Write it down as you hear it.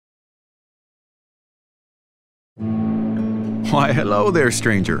Why, hello there,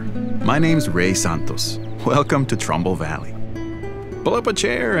 stranger. My name's Ray Santos. Welcome to Trumbull Valley. Pull up a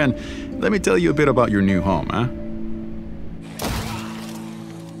chair and let me tell you a bit about your new home, huh?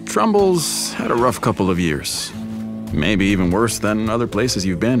 Trumbull's had a rough couple of years. Maybe even worse than other places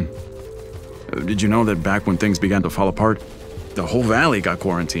you've been. Did you know that back when things began to fall apart, the whole valley got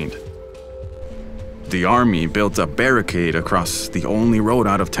quarantined? The army built a barricade across the only road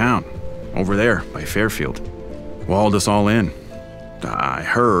out of town, over there by Fairfield. Walled us all in. I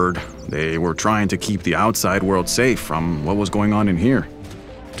heard they were trying to keep the outside world safe from what was going on in here.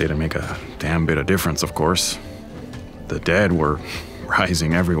 Didn't make a damn bit of difference, of course. The dead were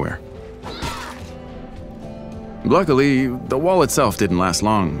rising everywhere. Luckily, the wall itself didn't last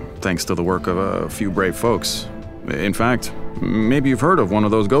long, thanks to the work of a few brave folks. In fact, maybe you've heard of one of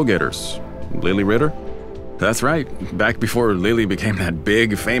those go-getters, Lily Ritter? That's right. Back before Lily became that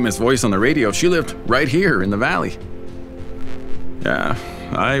big, famous voice on the radio, she lived right here in the valley. Yeah,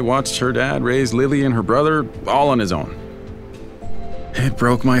 I watched her dad raise Lily and her brother all on his own. It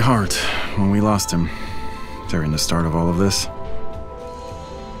broke my heart when we lost him during the start of all of this.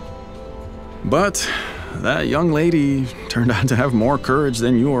 But that young lady turned out to have more courage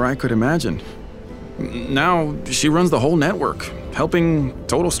than you or I could imagine. Now she runs the whole network, helping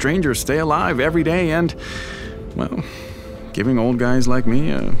total strangers stay alive every day and, well, giving old guys like me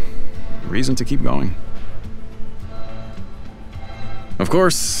a reason to keep going. Of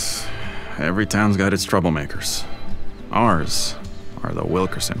course, every town's got its troublemakers. Ours are the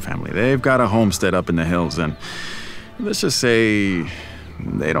Wilkerson family. They've got a homestead up in the hills, and let's just say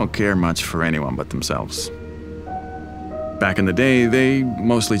they don't care much for anyone but themselves. Back in the day, they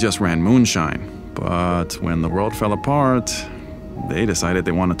mostly just ran moonshine, but when the world fell apart, they decided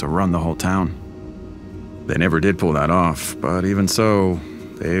they wanted to run the whole town. They never did pull that off, but even so,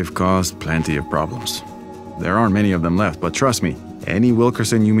 they've caused plenty of problems. There aren't many of them left, but trust me, any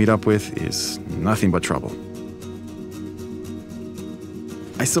Wilkerson you meet up with is nothing but trouble.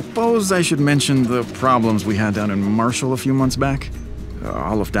 I suppose I should mention the problems we had down in Marshall a few months back.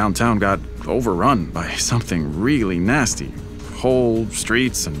 All of downtown got overrun by something really nasty. Whole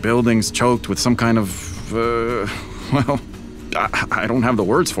streets and buildings choked with some kind of, well, I don't have the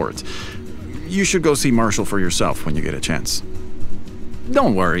words for it. You should go see Marshall for yourself when you get a chance.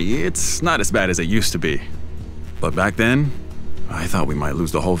 Don't worry, it's not as bad as it used to be. But back then, I thought we might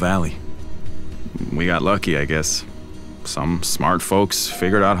lose the whole valley. We got lucky, I guess. Some smart folks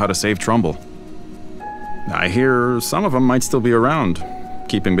figured out how to save Trumbull. I hear some of them might still be around,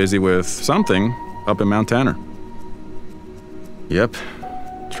 keeping busy with something up in Mount Tanner. Yep,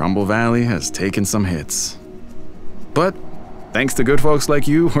 Trumbull Valley has taken some hits. But thanks to good folks like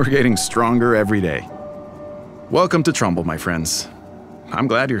you, we're getting stronger every day. Welcome to Trumbull, my friends. I'm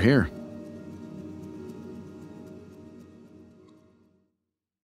glad you're here.